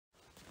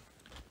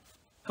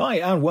Hi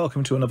and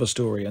welcome to another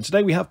story, and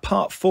today we have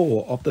part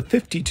 4 of the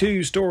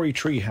 52-Story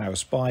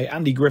Treehouse by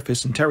Andy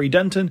Griffiths and Terry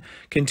Denton,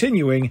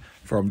 continuing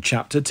from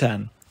chapter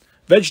 10.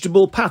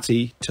 Vegetable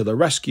Patty to the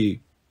rescue.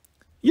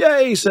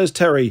 Yay, says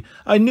Terry.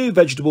 I knew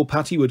Vegetable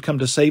Patty would come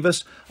to save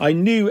us. I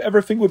knew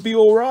everything would be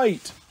all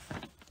right.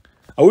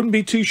 I wouldn't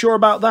be too sure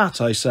about that,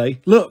 I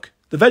say. Look,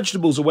 the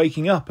vegetables are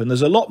waking up and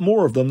there's a lot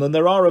more of them than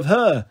there are of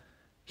her.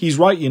 He's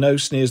right, you know,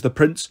 sneers the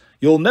prince.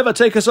 You'll never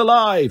take us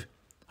alive.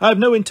 I have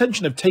no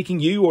intention of taking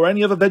you or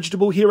any other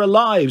vegetable here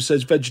alive,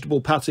 says Vegetable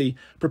Patty,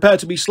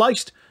 prepared to be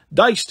sliced,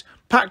 diced,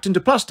 packed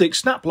into plastic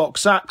snap-lock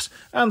sacks,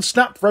 and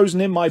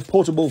snap-frozen in my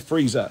portable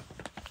freezer.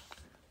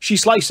 She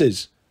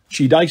slices,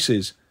 she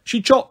dices,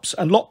 she chops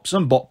and lops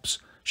and bops,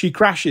 she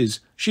crashes,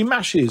 she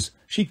mashes,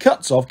 she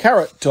cuts off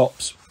carrot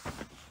tops.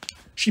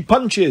 She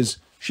punches,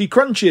 she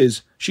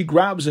crunches, she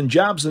grabs and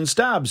jabs and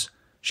stabs,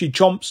 she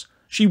chomps,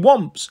 she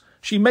womps,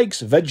 she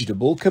makes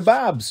vegetable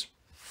kebabs.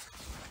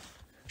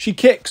 She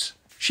kicks,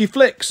 she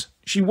flicks,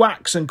 she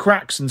whacks and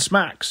cracks and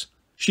smacks.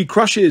 She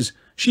crushes,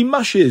 she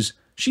mushes,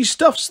 she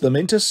stuffs them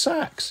into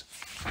sacks.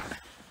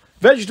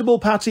 Vegetable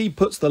Patty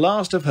puts the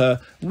last of her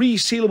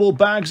resealable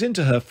bags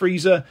into her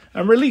freezer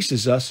and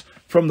releases us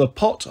from the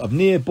pot of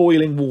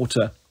near-boiling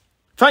water.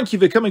 Thank you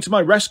for coming to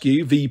my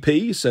rescue,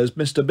 VP, says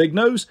Mr.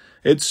 Bignose.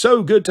 It's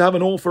so good to have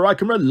an author I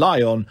can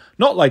rely on,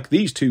 not like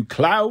these two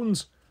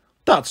clowns.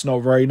 That's not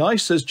very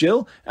nice, says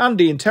Jill.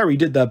 Andy and Terry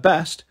did their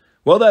best.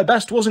 Well, their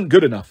best wasn't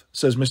good enough,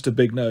 says Mr.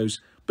 Bignose.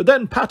 But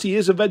then Patty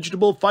is a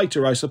vegetable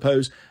fighter, I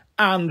suppose,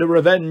 and a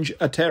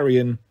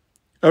revenge-atarian.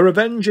 A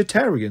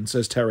revenge-atarian,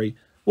 says Terry.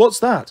 What's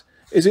that?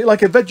 Is it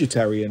like a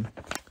vegetarian?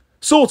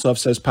 Sort of,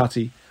 says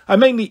Patty. I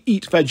mainly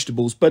eat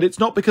vegetables, but it's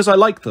not because I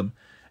like them.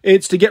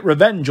 It's to get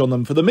revenge on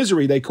them for the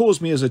misery they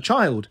caused me as a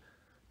child.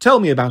 Tell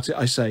me about it,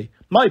 I say.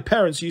 My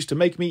parents used to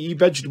make me eat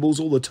vegetables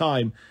all the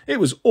time. It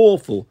was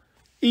awful.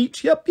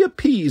 Eat up your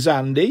peas,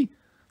 Andy.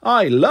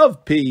 I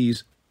love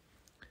peas.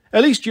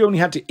 At least you only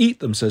had to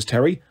eat them, says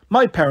Terry.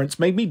 My parents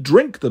made me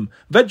drink them.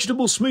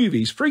 Vegetable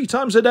smoothies 3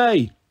 times a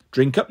day.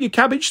 Drink up your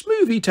cabbage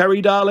smoothie,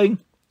 Terry, darling.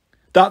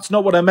 That's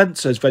not what I meant,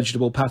 says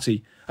Vegetable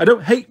Patty. I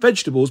don't hate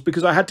vegetables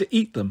because I had to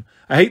eat them.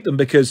 I hate them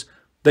because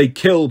they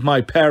killed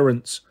my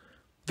parents.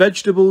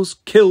 Vegetables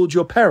killed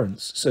your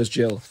parents, says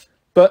Jill.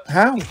 But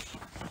how?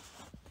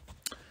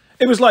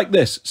 It was like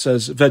this,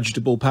 says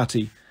Vegetable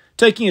Patty,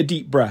 taking a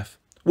deep breath.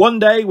 One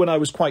day, when I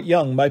was quite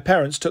young, my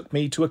parents took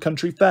me to a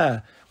country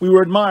fair. We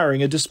were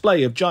admiring a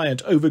display of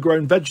giant,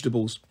 overgrown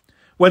vegetables,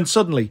 when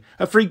suddenly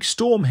a freak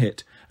storm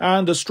hit,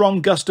 and a strong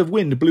gust of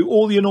wind blew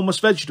all the enormous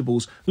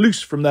vegetables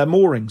loose from their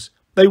moorings.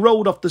 They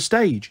rolled off the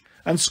stage,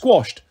 and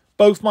squashed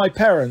both my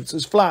parents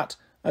as flat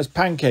as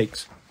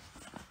pancakes.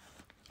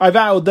 I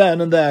vowed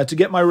then and there to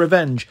get my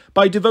revenge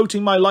by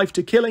devoting my life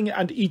to killing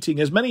and eating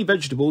as many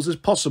vegetables as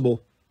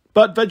possible.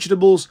 But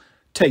vegetables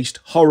taste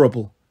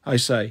horrible, I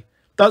say.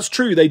 That's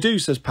true, they do,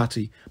 says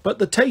Patty, but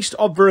the taste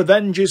of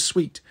revenge is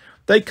sweet.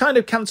 They kind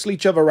of cancel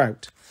each other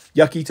out.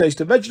 Yucky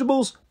taste of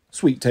vegetables,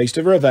 sweet taste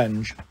of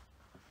revenge.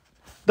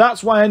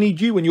 That's why I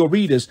need you and your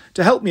readers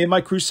to help me in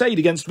my crusade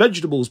against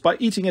vegetables by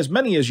eating as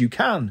many as you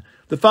can.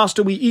 The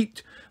faster we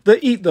eat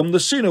them, the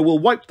sooner we'll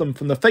wipe them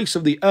from the face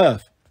of the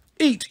earth.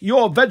 Eat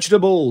your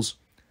vegetables!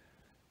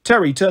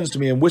 Terry turns to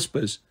me and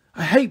whispers,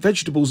 I hate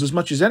vegetables as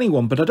much as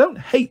anyone, but I don't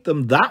hate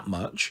them that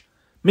much.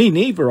 Me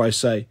neither, I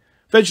say.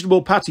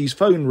 Vegetable Patty's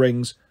phone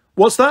rings.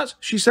 What's that?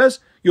 She says.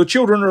 Your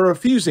children are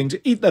refusing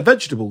to eat their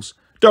vegetables.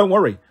 Don't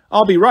worry,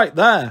 I'll be right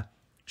there.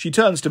 She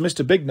turns to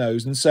Mr.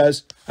 Bignose and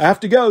says, I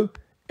have to go.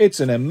 It's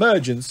an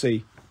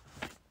emergency.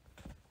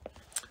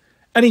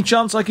 Any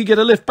chance I could get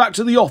a lift back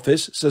to the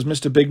office, says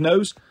Mr.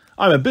 Bignose.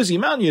 I'm a busy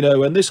man, you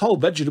know, and this whole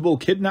vegetable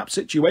kidnap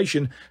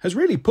situation has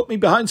really put me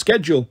behind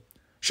schedule.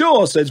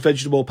 Sure, says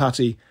Vegetable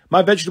Patty.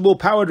 My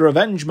vegetable-powered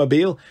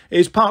revenge-mobile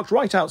is parked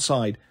right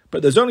outside,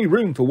 but there's only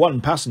room for one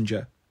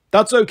passenger.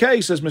 That's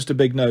okay, says Mr.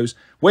 Bignose,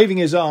 waving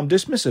his arm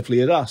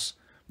dismissively at us.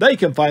 They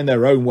can find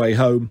their own way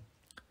home.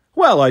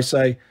 Well, I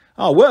say,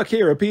 our work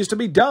here appears to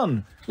be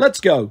done.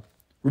 Let's go.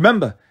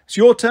 Remember, it's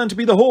your turn to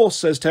be the horse,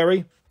 says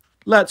Terry.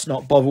 Let's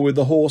not bother with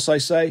the horse, I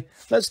say.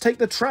 Let's take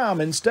the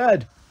tram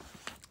instead.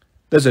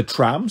 There's a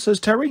tram, says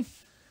Terry.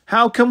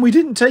 How come we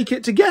didn't take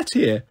it to get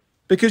here?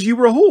 Because you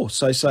were a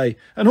horse, I say,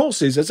 and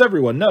horses, as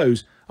everyone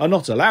knows, are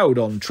not allowed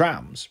on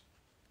trams.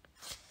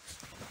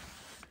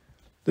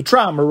 The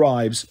tram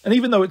arrives, and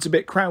even though it's a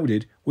bit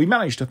crowded, we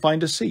manage to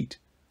find a seat.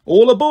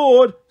 All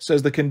aboard,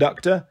 says the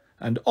conductor,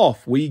 and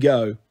off we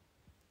go.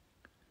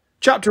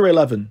 Chapter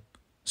 11.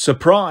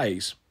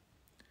 Surprise.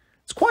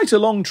 It's quite a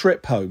long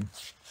trip home.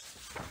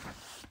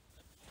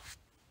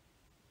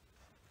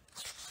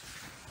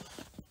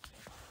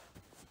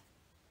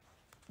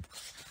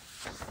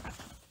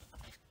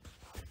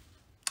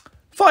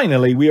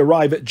 Finally, we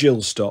arrive at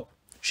Jill's stop.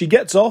 She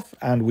gets off,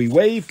 and we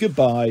wave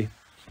goodbye.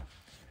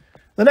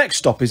 The next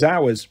stop is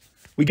ours.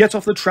 We get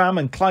off the tram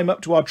and climb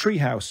up to our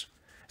treehouse.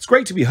 It's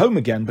great to be home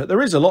again, but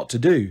there is a lot to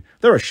do.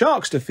 There are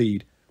sharks to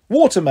feed,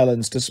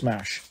 watermelons to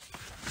smash,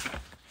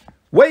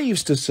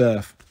 waves to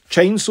surf,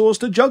 chainsaws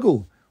to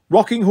juggle,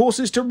 rocking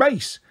horses to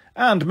race,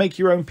 and make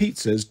your own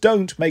pizzas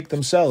don't make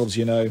themselves,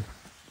 you know.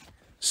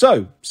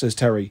 So, says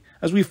Terry,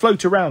 as we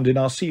float around in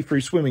our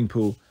see-through swimming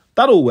pool,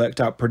 that all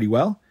worked out pretty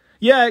well.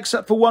 Yeah,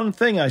 except for one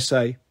thing, I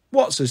say.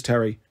 What, says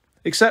Terry?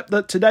 Except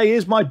that today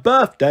is my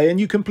birthday and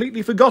you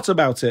completely forgot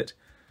about it.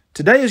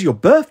 Today is your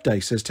birthday,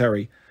 says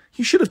Terry.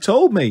 You should have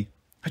told me.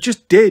 I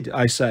just did,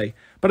 I say,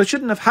 but I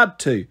shouldn't have had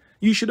to.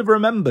 You should have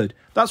remembered.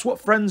 That's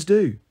what friends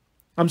do.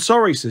 I'm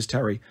sorry, says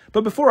Terry,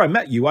 but before I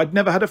met you, I'd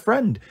never had a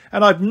friend,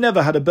 and I've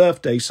never had a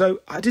birthday,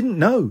 so I didn't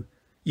know.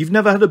 You've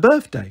never had a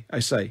birthday, I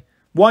say.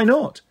 Why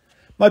not?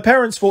 My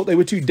parents thought they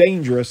were too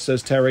dangerous,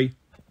 says Terry.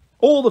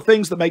 All the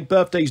things that make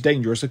birthdays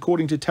dangerous,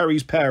 according to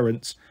Terry's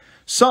parents.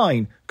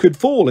 Sign could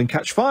fall and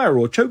catch fire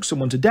or choke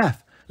someone to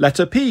death.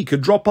 Letter P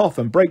could drop off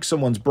and break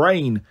someone's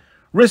brain.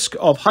 Risk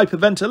of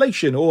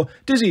hyperventilation or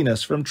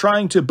dizziness from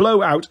trying to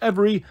blow out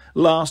every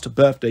last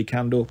birthday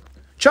candle.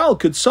 Child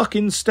could suck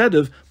instead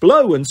of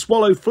blow and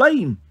swallow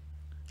flame.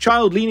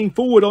 Child leaning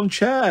forward on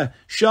chair.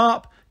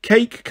 Sharp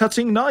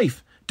cake-cutting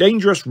knife.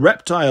 Dangerous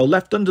reptile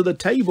left under the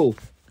table.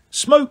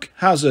 Smoke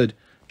hazard.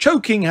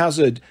 Choking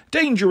hazard.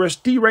 Dangerous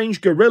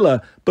deranged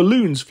gorilla.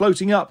 Balloons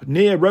floating up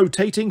near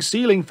rotating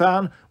ceiling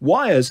fan.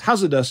 Wires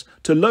hazardous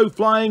to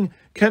low-flying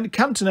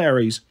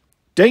catenaries.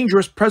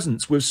 Dangerous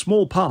presents with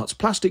small parts,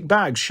 plastic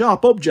bags,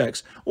 sharp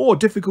objects, or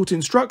difficult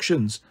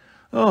instructions.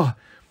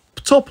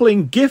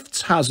 Toppling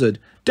gifts hazard.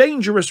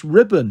 Dangerous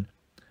ribbon.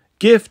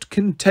 Gift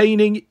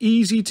containing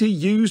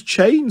easy-to-use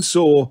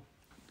chainsaw.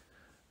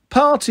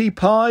 Party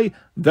pie,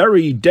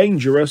 very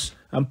dangerous,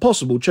 and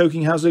possible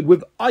choking hazard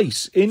with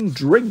ice in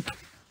drink.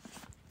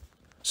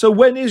 So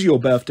when is your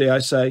birthday, I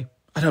say?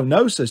 I don't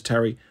know, says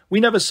Terry.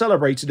 We never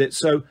celebrated it,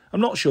 so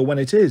I'm not sure when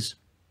it is.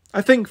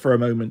 I think for a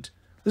moment.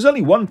 There's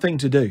only one thing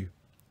to do.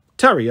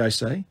 Terry, I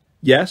say.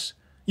 Yes,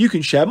 you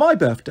can share my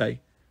birthday.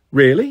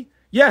 Really?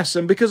 Yes,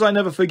 and because I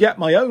never forget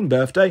my own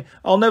birthday,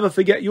 I'll never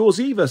forget yours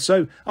either,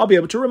 so I'll be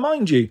able to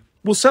remind you.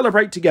 We'll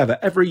celebrate together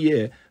every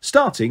year,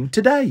 starting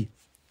today.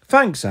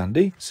 Thanks,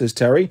 Andy, says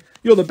Terry.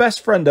 You're the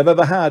best friend I've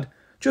ever had.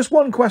 Just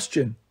one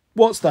question.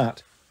 What's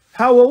that?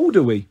 How old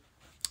are we?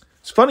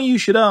 It's funny you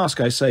should ask,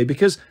 I say,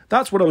 because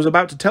that's what I was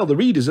about to tell the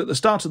readers at the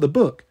start of the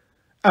book.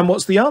 And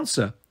what's the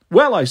answer?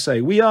 Well, I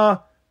say, we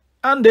are...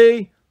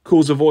 Andy,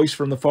 calls a voice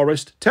from the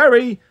forest.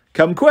 Terry,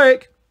 come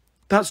quick.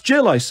 That's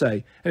Jill, I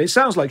say, and it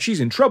sounds like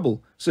she's in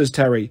trouble, says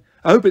Terry.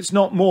 I hope it's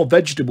not more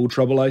vegetable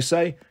trouble, I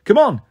say. Come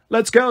on,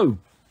 let's go.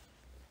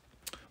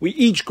 We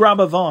each grab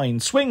a vine,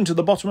 swing to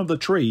the bottom of the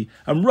tree,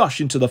 and rush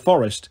into the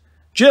forest.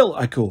 Jill,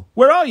 I call.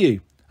 Where are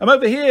you? I'm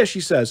over here, she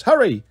says.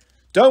 Hurry.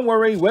 Don't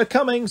worry, we're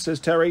coming, says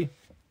Terry.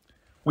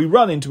 We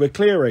run into a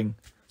clearing.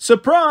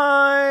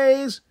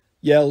 Surprise!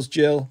 Yells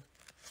Jill.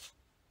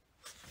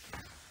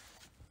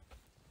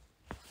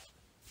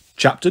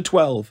 Chapter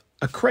 12.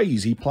 A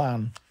Crazy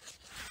Plan.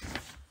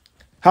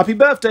 Happy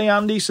birthday,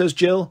 Andy, says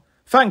Jill.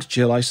 Thanks,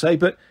 Jill, I say,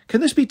 but can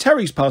this be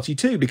Terry's party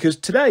too, because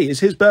today is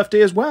his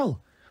birthday as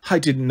well? I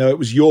didn't know it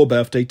was your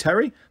birthday,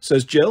 Terry,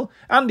 says Jill.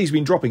 Andy's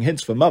been dropping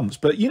hints for months,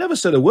 but you never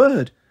said a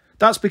word.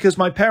 That's because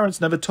my parents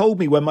never told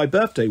me when my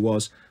birthday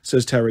was,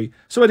 says Terry,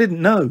 so I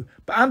didn't know,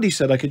 but Andy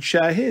said I could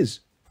share his.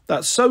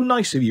 That's so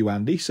nice of you,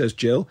 Andy, says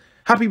Jill.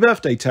 Happy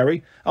birthday,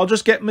 Terry. I'll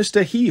just get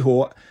Mr.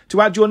 Hee-Haw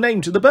to add your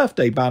name to the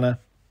birthday banner.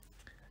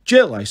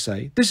 Jill, I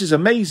say, this is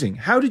amazing.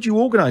 How did you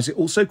organise it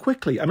all so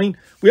quickly? I mean,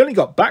 we only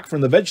got back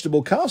from the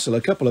vegetable castle a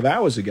couple of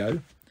hours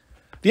ago.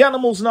 The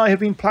animals and I have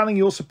been planning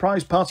your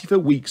surprise party for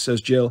weeks, says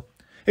Jill.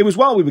 It was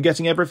while we were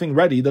getting everything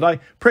ready that I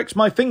pricked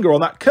my finger on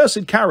that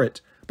cursed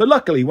carrot. But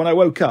luckily, when I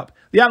woke up,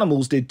 the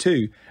animals did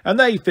too, and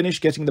they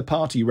finished getting the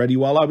party ready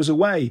while I was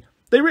away.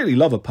 They really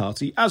love a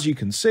party, as you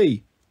can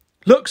see.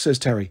 Look, says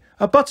Terry,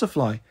 a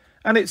butterfly,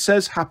 and it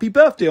says happy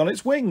birthday on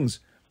its wings.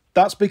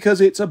 That's because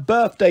it's a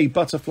birthday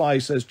butterfly,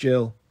 says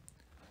Jill.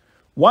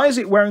 Why is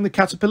it wearing the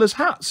caterpillar's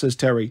hat, says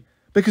Terry.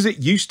 Because it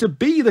used to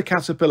be the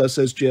caterpillar,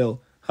 says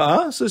Jill.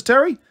 Huh, says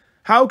Terry.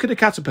 How could a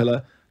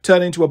caterpillar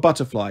turn into a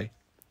butterfly?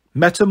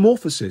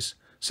 Metamorphosis,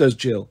 says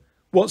Jill.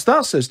 What's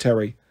that, says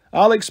Terry.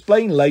 I'll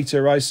explain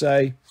later, I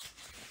say.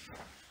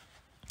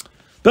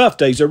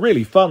 Birthdays are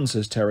really fun,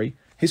 says Terry,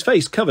 his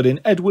face covered in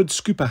Edward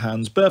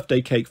Scooperhand's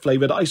birthday cake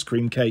flavoured ice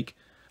cream cake.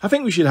 I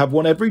think we should have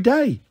one every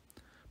day.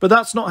 But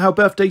that's not how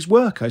birthdays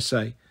work, I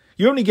say.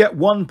 You only get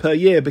one per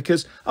year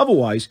because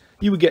otherwise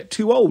you would get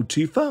too old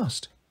too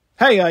fast.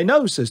 Hey, I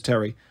know, says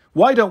Terry.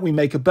 Why don't we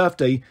make a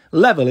birthday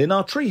level in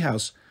our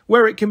treehouse,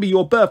 where it can be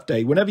your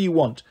birthday whenever you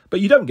want,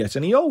 but you don't get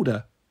any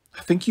older?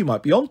 I think you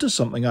might be onto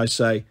something, I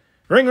say.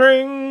 Ring,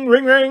 ring,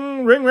 ring,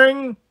 ring,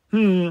 ring,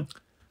 ring.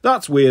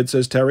 That's weird,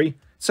 says Terry.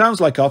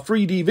 Sounds like our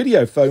 3D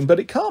video phone, but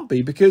it can't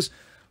be because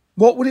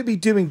what would it be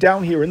doing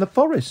down here in the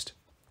forest?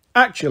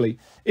 Actually,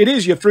 it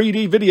is your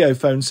 3D video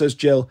phone, says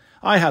Jill.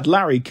 I had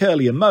Larry,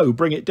 Curly and Mo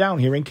bring it down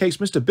here in case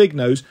Mr.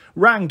 Bignose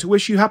rang to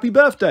wish you happy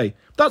birthday.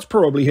 That's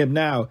probably him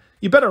now.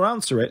 You better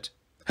answer it.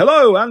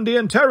 Hello, Andy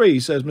and Terry,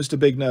 says Mr.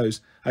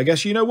 Bignose. I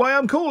guess you know why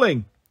I'm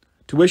calling.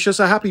 To wish us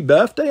a happy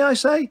birthday, I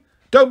say?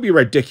 Don't be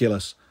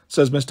ridiculous,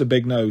 says Mr.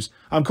 Bignose.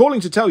 I'm calling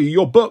to tell you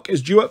your book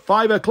is due at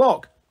 5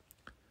 o'clock.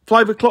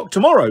 5 o'clock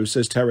tomorrow,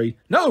 says Terry.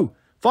 No,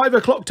 5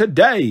 o'clock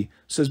today,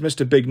 says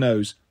Mr. Big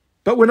Nose.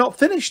 But we're not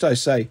finished, I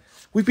say.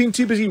 We've been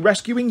too busy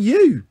rescuing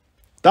you.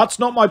 That's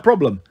not my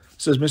problem,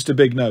 says Mr.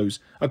 Big Nose.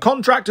 A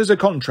contract is a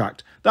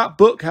contract. That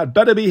book had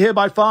better be here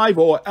by 5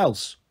 or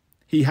else.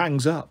 He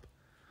hangs up.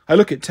 I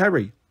look at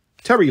Terry.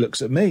 Terry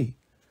looks at me.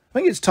 I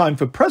think it's time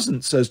for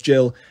presents, says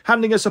Jill,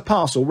 handing us a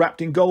parcel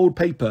wrapped in gold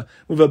paper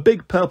with a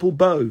big purple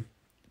bow.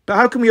 But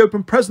how can we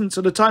open presents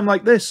at a time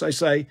like this, I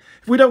say?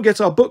 If we don't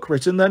get our book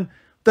written, then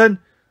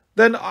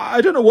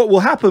I don't know what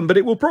will happen, but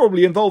it will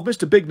probably involve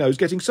Mr. Big Nose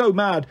getting so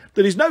mad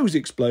that his nose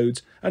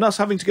explodes and us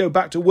having to go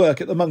back to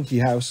work at the monkey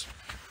house.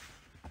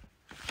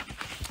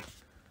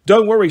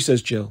 Don't worry,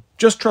 says Jill.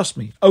 Just trust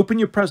me. Open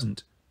your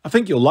present. I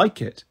think you'll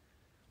like it.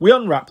 We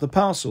unwrap the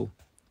parcel.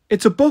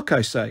 It's a book,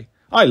 I say.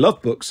 I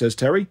love books, says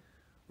Terry.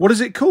 What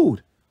is it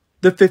called?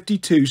 The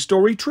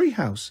 52-Story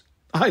Treehouse.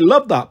 I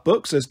love that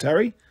book, says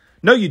Terry.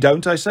 No, you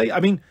don't, I say. I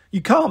mean,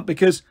 you can't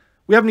because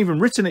we haven't even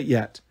written it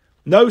yet.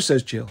 No,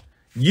 says Jill.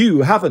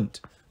 You haven't.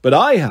 But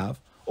I have.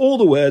 All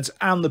the words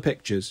and the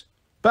pictures.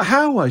 But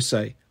how, I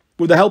say?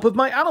 With the help of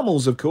my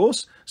animals, of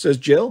course, says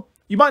Jill.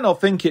 You might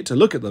not think it to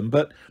look at them,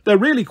 but they're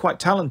really quite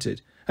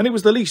talented. And it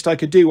was the least I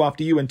could do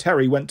after you and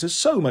Terry went to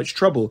so much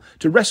trouble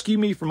to rescue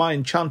me from my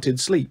enchanted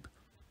sleep.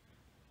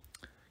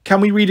 Can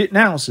we read it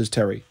now, says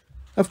Terry.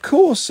 Of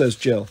course, says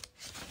Jill.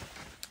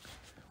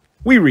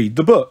 We read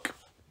the book.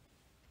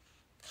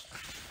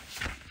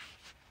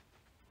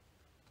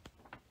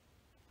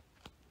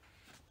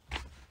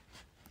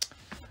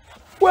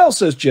 Well,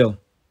 says Jill,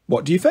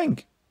 what do you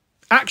think?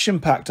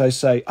 Action-packed, I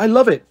say. I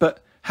love it,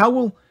 but how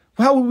will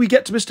we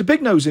get to Mr.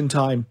 Big Nose in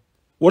time?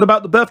 What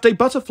about the birthday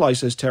butterfly,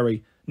 says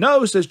Terry.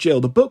 No, says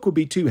Jill, the book would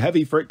be too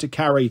heavy for it to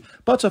carry.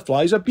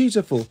 Butterflies are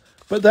beautiful,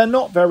 but they're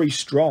not very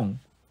strong.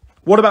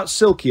 What about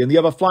Silky and the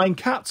other flying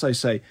cats, I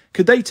say.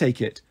 Could they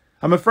take it?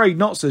 I'm afraid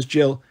not, says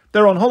Jill.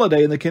 They're on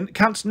holiday in the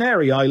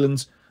Canary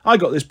Islands. I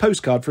got this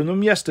postcard from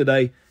them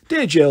yesterday.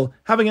 Dear Jill,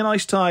 having a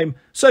nice time.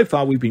 So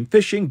far we've been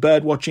fishing,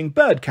 bird watching,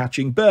 bird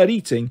catching, bird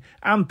eating,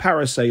 and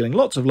parasailing.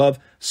 Lots of love,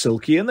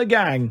 Silky and the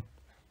gang.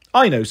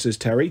 I know, says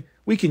Terry.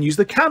 We can use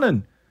the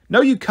cannon. No,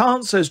 you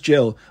can't, says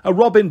Jill. A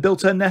robin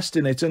built her nest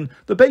in it, and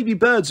the baby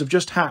birds have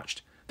just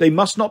hatched. They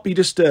must not be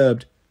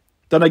disturbed.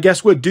 Then I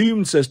guess we're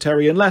doomed, says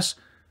Terry, unless...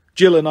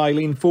 Jill and I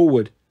lean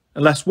forward.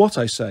 Unless what,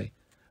 I say?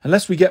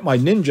 Unless we get my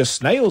ninja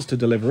snails to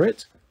deliver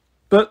it.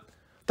 But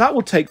that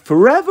will take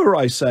forever,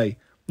 I say.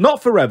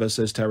 Not forever,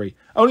 says Terry.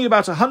 Only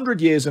about 100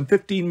 years and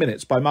 15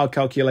 minutes by my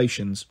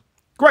calculations.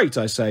 Great,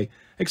 I say,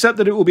 except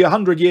that it will be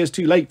 100 years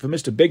too late for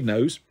Mr. Big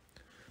Nose.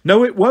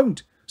 No, it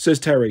won't, says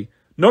Terry.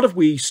 Not if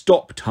we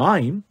stop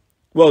time.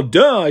 Well,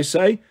 duh, I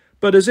say,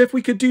 but as if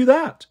we could do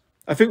that.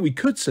 I think we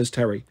could, says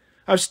Terry.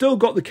 I've still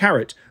got the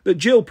carrot that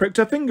Jill pricked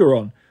her finger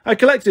on. I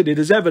collected it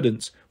as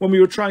evidence when we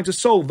were trying to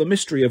solve the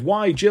mystery of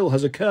why Jill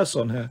has a curse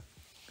on her.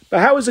 But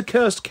how is a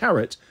cursed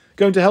carrot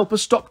going to help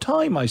us stop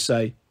time, I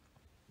say?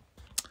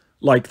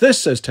 Like this,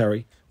 says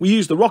Terry. We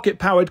use the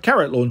rocket-powered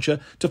carrot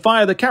launcher to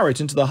fire the carrot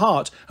into the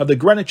heart of the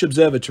Greenwich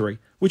Observatory,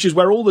 which is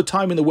where all the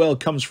time in the world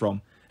comes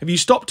from. If you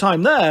stop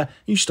time there,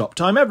 you stop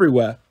time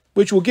everywhere,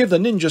 which will give the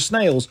ninja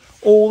snails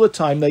all the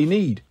time they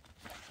need.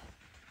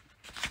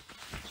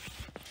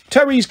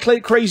 Terry's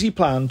crazy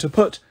plan to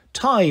put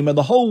time and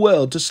the whole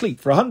world to sleep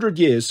for 100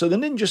 years so the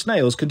ninja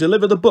snails can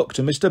deliver the book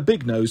to Mr.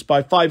 Big Nose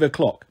by 5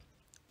 o'clock.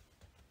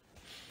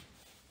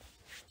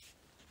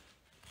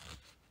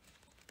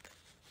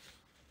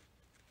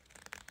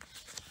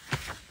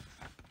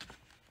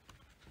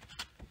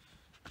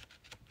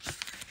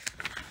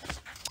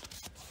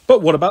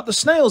 But what about the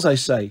snails, I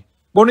say?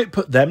 Won't it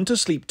put them to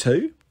sleep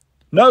too?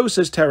 No,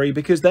 says Terry,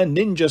 because they're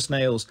ninja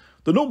snails.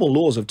 The normal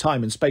laws of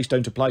time and space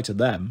don't apply to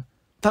them.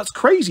 That's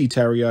crazy,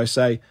 Terry, I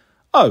say.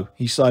 Oh,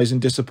 he sighs in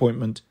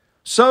disappointment.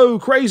 So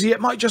crazy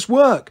it might just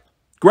work.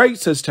 Great,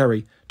 says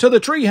Terry. To the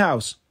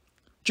treehouse.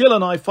 Jill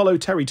and I follow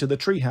Terry to the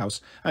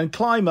treehouse and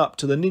climb up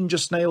to the Ninja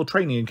Snail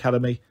Training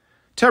Academy.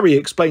 Terry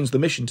explains the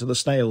mission to the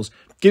snails,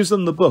 gives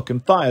them the book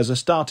and fires a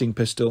starting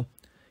pistol.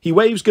 He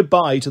waves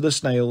goodbye to the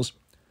snails.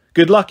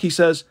 Good luck, he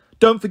says.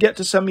 Don't forget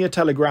to send me a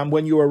telegram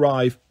when you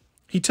arrive.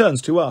 He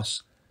turns to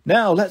us.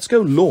 Now let's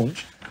go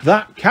launch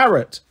that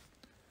carrot.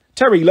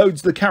 Terry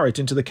loads the carrot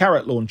into the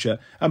carrot launcher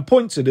and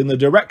points it in the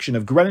direction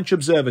of Greenwich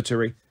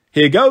Observatory.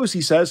 Here goes,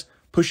 he says,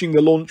 pushing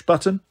the launch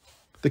button.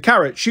 The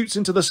carrot shoots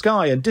into the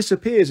sky and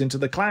disappears into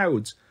the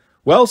clouds.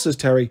 Well, says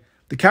Terry,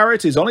 the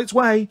carrot is on its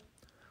way.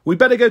 We'd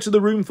better go to the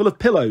room full of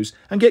pillows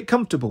and get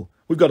comfortable.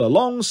 We've got a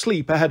long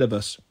sleep ahead of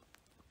us.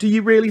 Do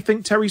you really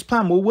think Terry's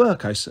plan will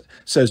work,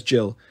 says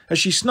Jill, as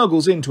she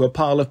snuggles into a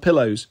pile of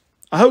pillows.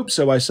 I hope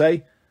so, I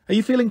say. Are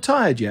you feeling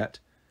tired yet?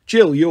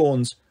 Jill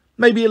yawns.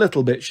 Maybe a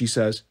little bit, she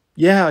says.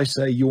 Yeah, I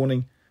say,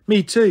 yawning.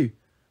 Me too.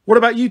 What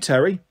about you,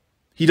 Terry?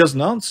 He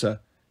doesn't answer.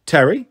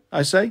 Terry,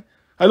 I say.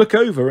 I look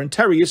over and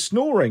Terry is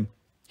snoring.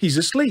 He's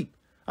asleep,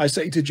 I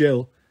say to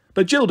Jill.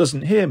 But Jill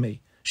doesn't hear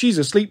me. She's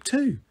asleep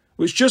too,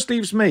 which just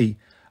leaves me.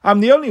 I'm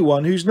the only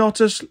one who's not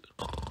asleep.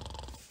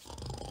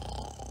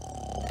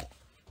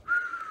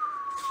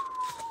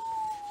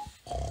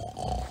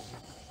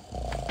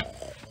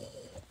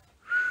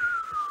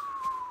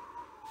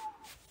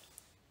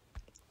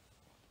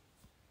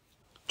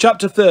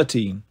 Chapter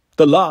 13,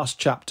 the last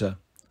chapter.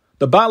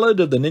 The Ballad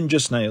of the Ninja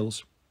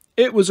Snails.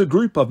 It was a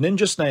group of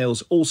ninja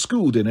snails, all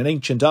schooled in an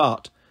ancient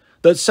art,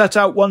 that set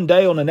out one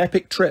day on an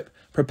epic trip,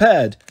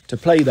 prepared to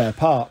play their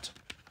part.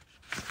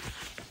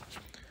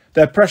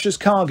 Their precious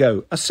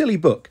cargo, a silly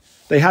book,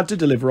 they had to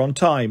deliver on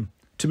time,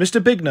 to Mr.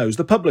 Bignose,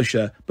 the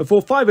publisher,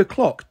 before 5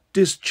 o'clock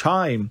did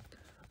chime.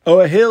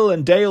 O'er hill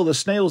and dale the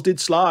snails did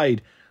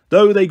slide,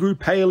 though they grew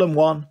pale and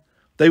wan.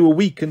 They were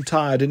weak and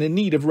tired and in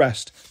need of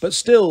rest, but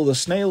still the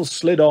snails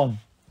slid on.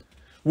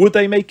 Would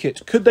they make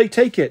it? Could they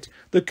take it?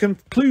 The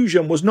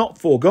conclusion was not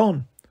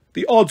foregone.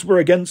 The odds were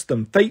against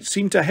them, fate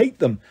seemed to hate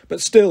them, but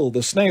still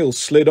the snails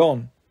slid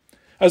on.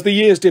 As the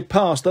years did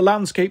pass, the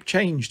landscape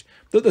changed,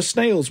 that the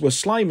snails were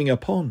sliming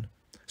upon.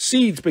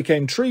 Seeds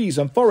became trees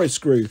and forests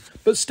grew,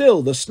 but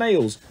still the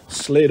snails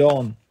slid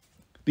on.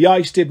 The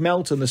ice did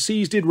melt and the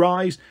seas did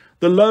rise,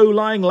 the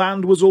low-lying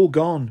land was all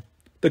gone.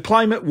 The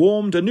climate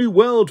warmed, a new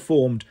world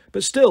formed,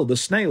 but still the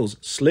snails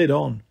slid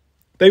on.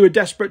 They were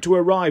desperate to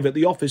arrive at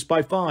the office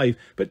by 5,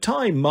 but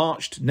time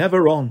marched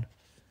never on.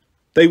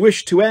 They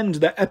wished to end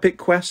their epic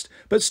quest,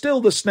 but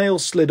still the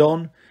snails slid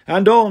on,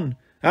 and on,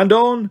 and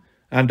on,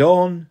 and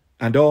on,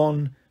 and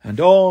on, and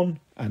on,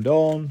 and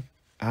on,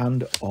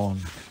 and on.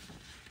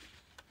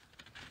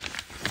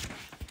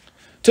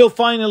 Till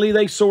finally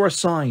they saw a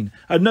sign,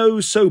 a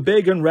nose so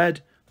big and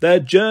red, their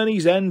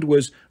journey's end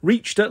was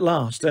reached at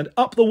last, and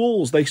up the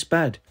walls they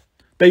sped.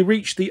 They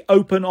reached the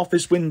open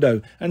office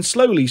window, and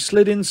slowly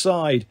slid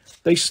inside.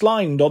 They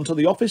slimed onto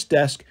the office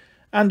desk,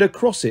 and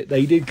across it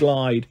they did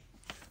glide.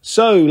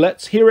 So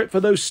let's hear it for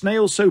those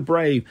snails so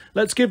brave.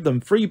 Let's give them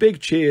 3 big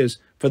cheers,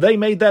 for they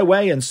made their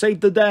way and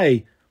saved the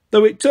day,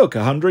 though it took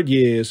 100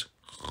 years.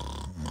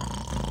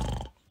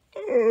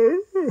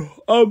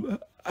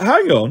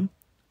 Hang on.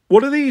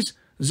 What are these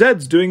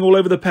Z's doing all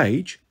over the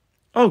page?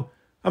 Oh,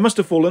 I must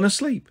have fallen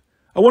asleep.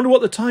 I wonder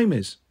what the time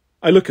is.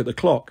 I look at the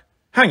clock.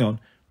 Hang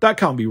on, that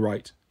can't be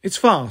right. It's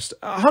fast.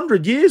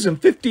 100 years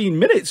and 15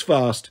 minutes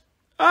fast.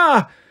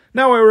 Ah,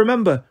 now I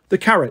remember. The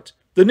carrot,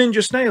 the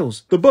ninja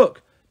snails, the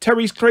book,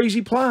 Terry's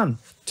crazy plan.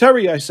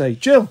 Terry, I say.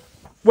 Jill,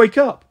 wake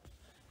up.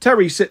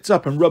 Terry sits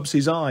up and rubs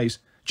his eyes.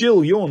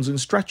 Jill yawns and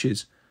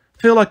stretches.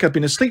 Feel like I've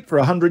been asleep for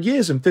 100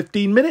 years and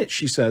 15 minutes,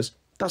 she says.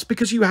 That's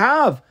because you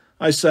have,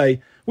 I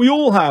say. We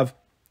all have.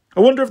 I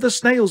wonder if the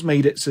snails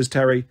made it, says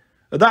Terry.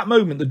 At that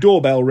moment, the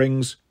doorbell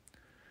rings.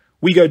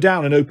 We go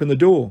down and open the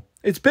door.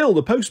 It's Bill,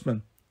 the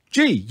postman.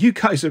 Gee, you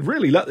guys have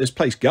really let this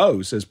place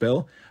go, says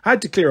Bill. I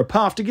had to clear a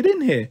path to get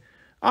in here.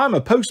 I'm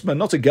a postman,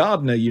 not a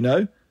gardener, you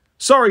know.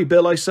 Sorry,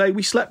 Bill, I say,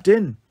 we slept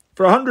in.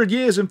 For 100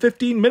 years and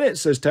 15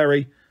 minutes, says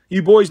Terry.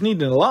 You boys need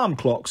an alarm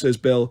clock, says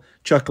Bill,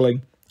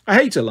 chuckling. I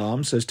hate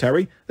alarms, says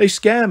Terry. They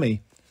scare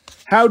me.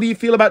 How do you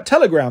feel about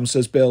telegrams,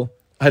 says Bill.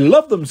 I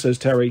love them, says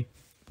Terry.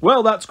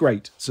 Well, that's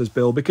great, says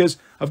Bill, because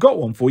I've got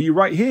one for you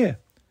right here.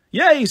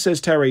 Yay, says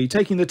Terry,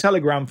 taking the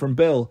telegram from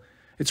Bill.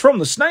 It's from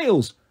the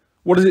snails.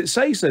 What does it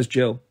say, says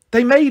Jill.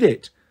 They made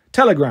it.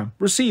 Telegram,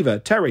 receiver,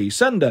 Terry,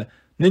 sender,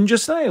 ninja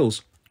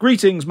snails.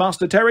 Greetings,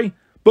 Master Terry.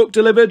 Book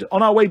delivered,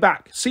 on our way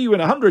back. See you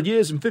in 100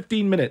 years and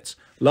 15 minutes.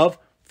 Love,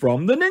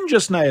 from the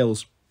ninja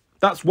snails.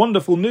 That's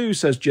wonderful news,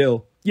 says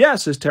Jill. Yeah,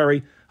 says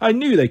Terry. I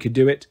knew they could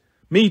do it.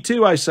 Me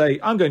too, I say.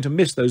 I'm going to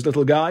miss those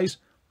little guys.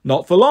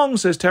 Not for long,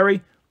 says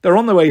Terry. They're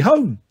on their way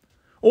home.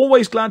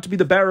 Always glad to be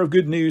the bearer of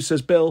good news,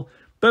 says Bill.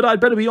 But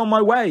I'd better be on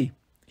my way.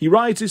 He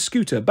rides his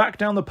scooter back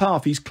down the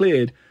path he's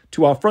cleared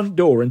to our front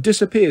door and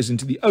disappears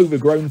into the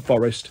overgrown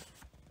forest.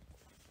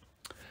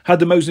 Had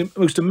the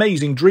most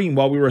amazing dream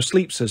while we were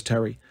asleep, says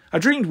Terry. I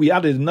dreamed we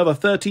added another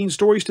 13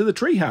 stories to the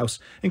treehouse,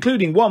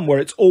 including one where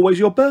it's always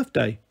your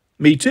birthday.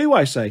 Me too,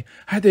 I say.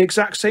 I had the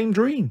exact same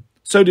dream.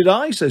 So did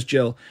I, says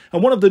Jill.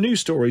 And one of the new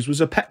stories was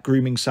a pet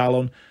grooming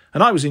salon,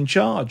 and I was in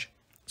charge.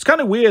 It's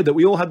kind of weird that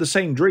we all had the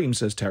same dream,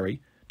 says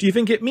Terry. Do you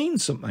think it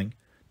means something?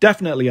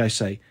 Definitely, I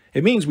say.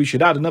 It means we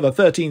should add another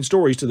 13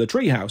 stories to the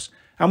treehouse,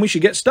 and we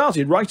should get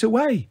started right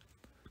away.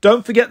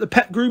 Don't forget the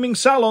pet grooming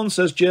salon,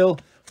 says Jill.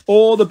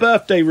 Or the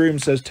birthday room,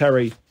 says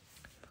Terry.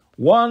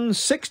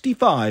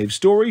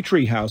 165-story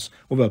treehouse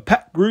with a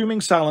pet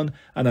grooming salon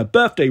and a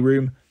birthday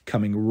room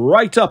coming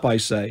right up, I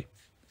say.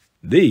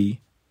 The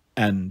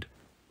end.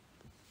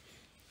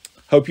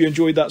 Hope you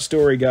enjoyed that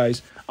story,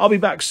 guys. I'll be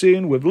back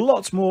soon with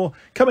lots more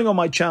coming on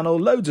my channel,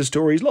 loads of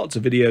stories, lots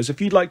of videos. If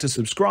you'd like to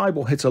subscribe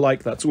or hit a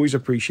like, that's always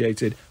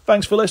appreciated.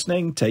 Thanks for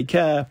listening. Take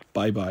care.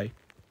 Bye-bye.